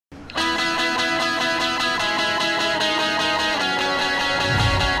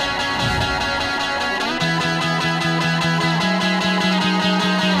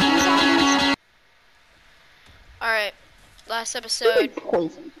last episode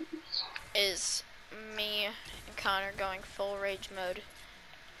is me and Connor going full rage mode.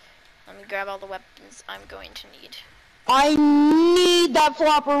 Let me grab all the weapons I'm going to need. I need that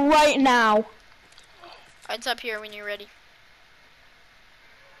flopper right now. It's up here when you're ready.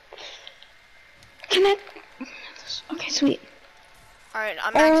 Can I? Okay, sweet. Alright,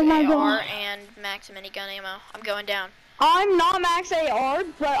 I'm max AR and max minigun ammo. I'm going down. I'm not max AR,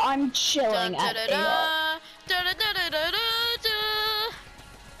 but I'm chilling at AR.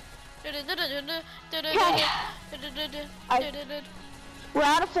 We're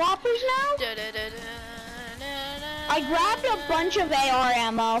out of floppers now? I grabbed a bunch of AR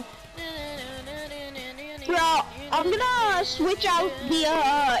ammo. Bro, I'm gonna switch out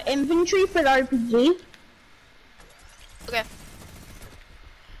the infantry for the RPG. Okay.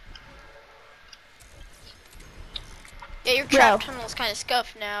 Yeah, your trap tunnel's kind of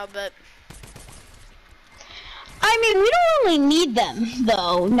scuffed now, but... I mean, we don't really need them,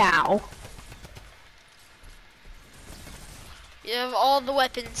 though, now. You have all the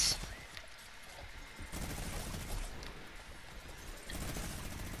weapons.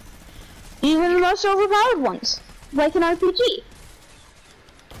 Even the most overpowered ones, like an RPG.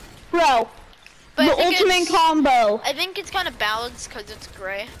 Bro, but the ultimate combo. I think it's kind of balanced because it's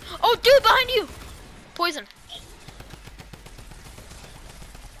gray. Oh, dude, behind you! Poison.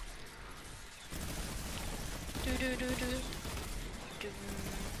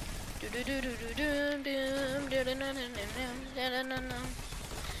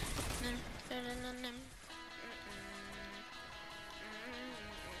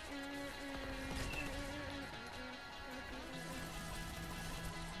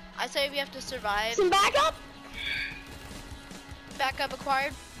 I say we have to survive. Some backup? Backup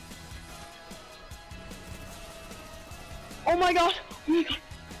acquired. Oh my god. Oh my god.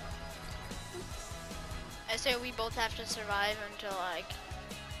 I say we both have to survive until like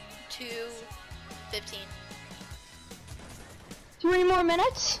 2:15. 3 more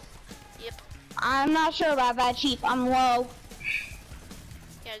minutes? Yep. I'm not sure about that, Chief. I'm low.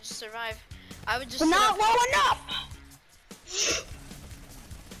 Yeah, just survive. I would just. But not low enough.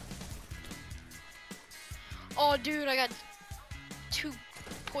 Oh, dude, I got 2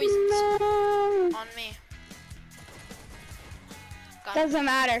 poisons on me. Doesn't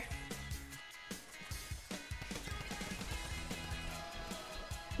matter.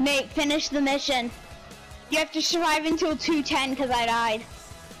 Nate, finish the mission. You have to survive until 2:10 because I died.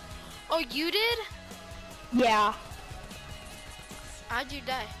 Oh, you did? Yeah. How'd you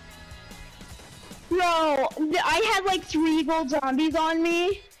die? Bro, I had like 3 gold zombies on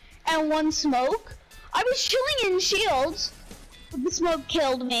me and 1 smoke. I was chilling in shields, but the smoke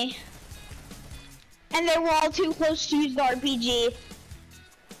killed me. And they were all too close to use the RPG.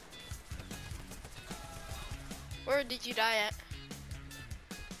 Where did you die at?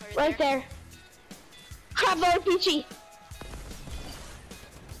 Right there. Have the RPG.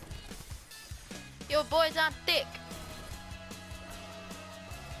 Yo, boys, I'm thick.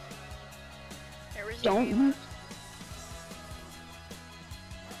 Don't.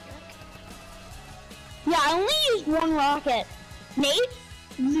 Yeah, I only used 1 rocket. Nate,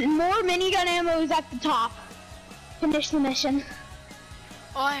 more minigun ammo is at the top. Finish the mission.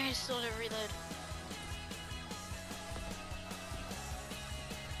 Oh, I still didn't reload.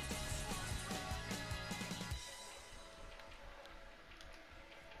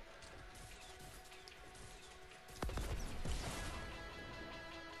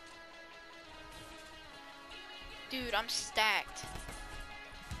 Dude, I'm stacked.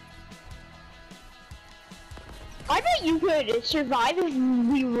 I bet you could survive if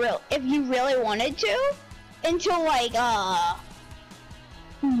you really wanted to until like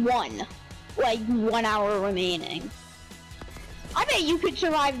 1 hour remaining. I bet you could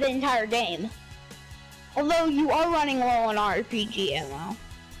survive the entire game. Although you are running low on RPG ammo.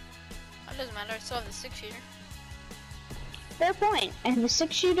 That doesn't matter, I still have the 6-shooter. Fair point. And the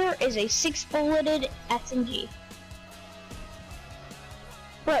 6-shooter is a 6-bulleted SMG.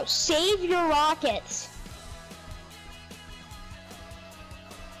 Bro, save your rockets.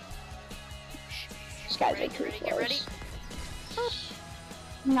 This guy's like too close. Get ready.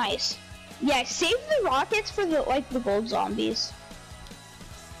 Nice. Yeah, save the rockets for the the gold zombies.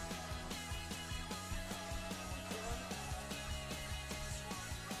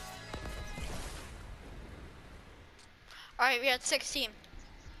 Alright, we got 16.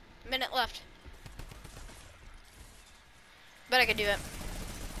 Minute left. Bet I could do it.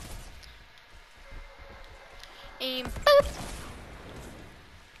 And boop.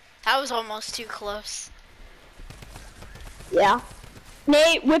 That was almost too close. Yeah.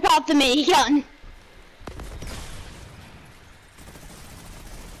 Nate, whip out the minigun.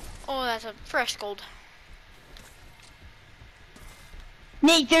 Oh, that's a fresh gold.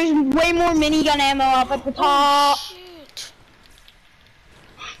 Nate, there's way more minigun ammo up at the Oh, top. shoot.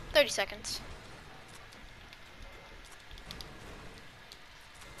 30 seconds.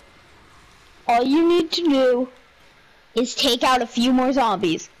 All you need to do is take out a few more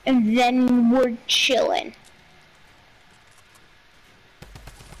zombies, and then we're chilling.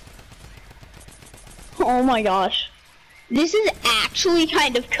 Oh my gosh. This is actually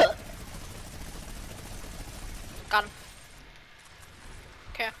kind of cooked. Got him.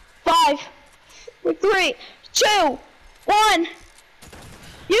 Okay. 5, 3, 2, 1.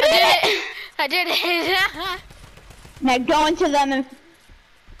 You did it! I did it. Now go into them and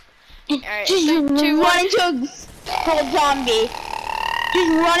Alright, just 3, 2, 1. run into a gold zombie.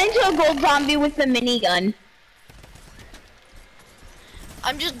 Just run into a gold zombie with the minigun.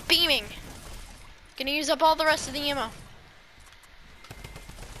 I'm just beaming. Gonna use up all the rest of the ammo.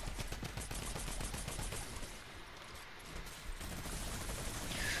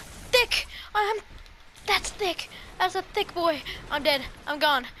 Thick! That's thick. That's a thick boy. I'm dead. I'm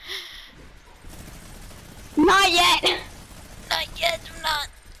gone. Not yet. Not yet. I'm not.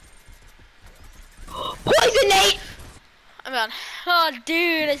 Poison Nate! I'm gone. Oh,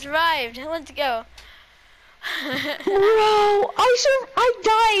 dude, I survived. Let's go. Bro, I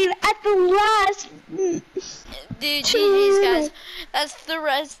died at the last. Dude, GG's, guys. That's the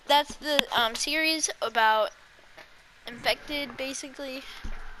rest. That's the series about infected, basically.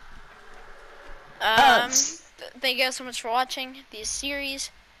 Thank you guys so much for watching this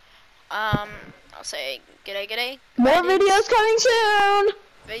series. I'll say good day. More videos coming soon.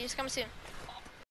 Videos coming soon.